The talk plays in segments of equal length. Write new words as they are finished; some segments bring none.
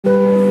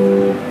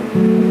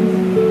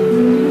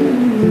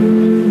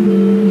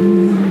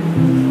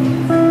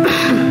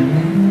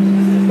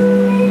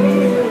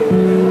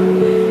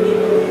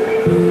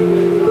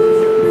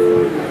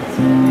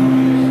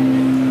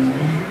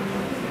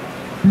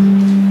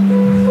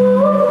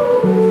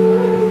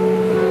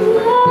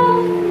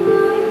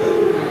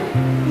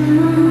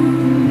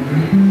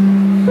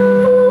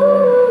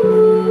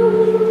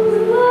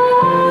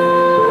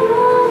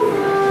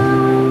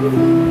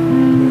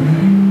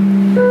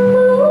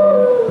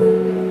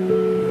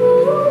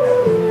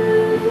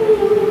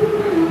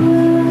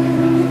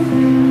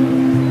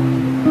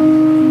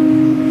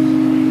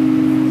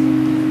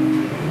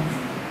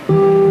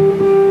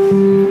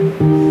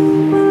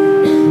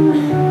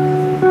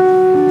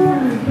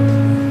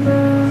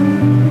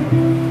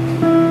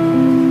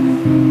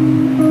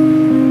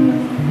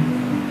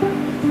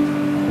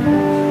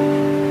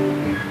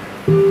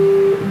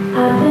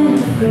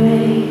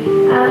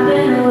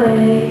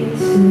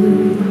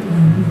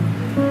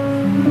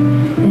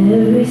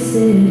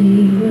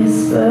city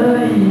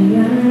whispering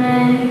your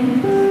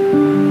name.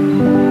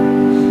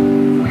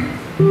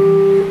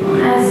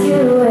 Won't ask you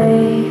to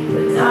wait,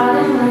 but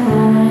darling, when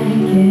I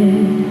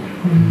get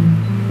home,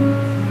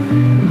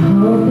 I'm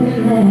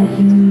hoping that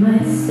you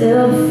might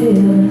still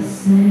feel the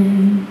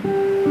same.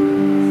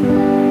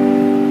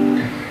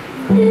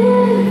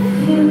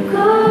 If you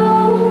go,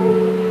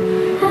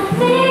 I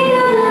think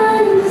I'll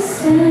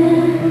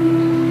understand.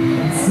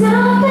 It's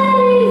not that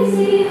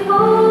easy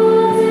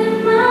holding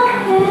my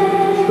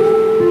hand,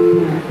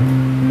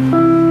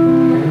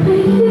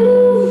 but you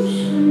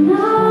should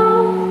know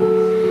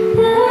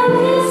that I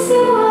miss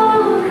you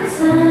all the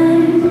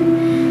time,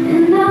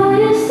 and I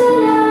wish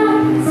that I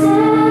could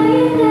tell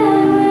you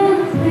that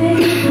we'll be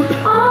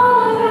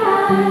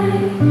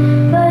alright,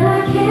 but I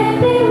can't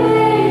be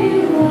where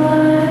you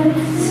are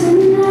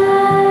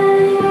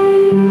tonight.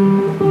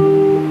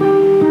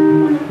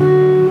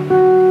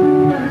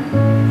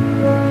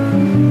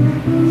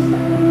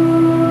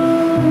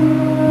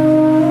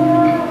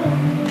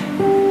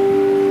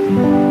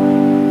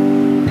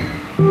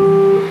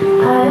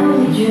 I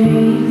only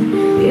dream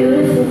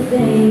beautiful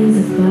things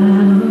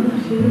about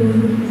you,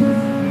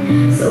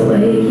 so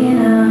waking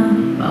up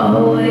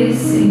always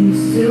seems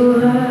to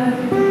hurt.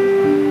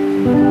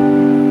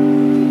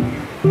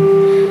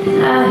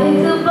 And I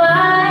hate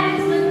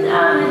goodbyes, but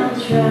darling, I'll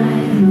try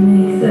to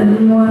make them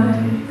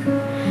work.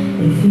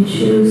 If you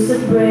choose to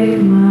break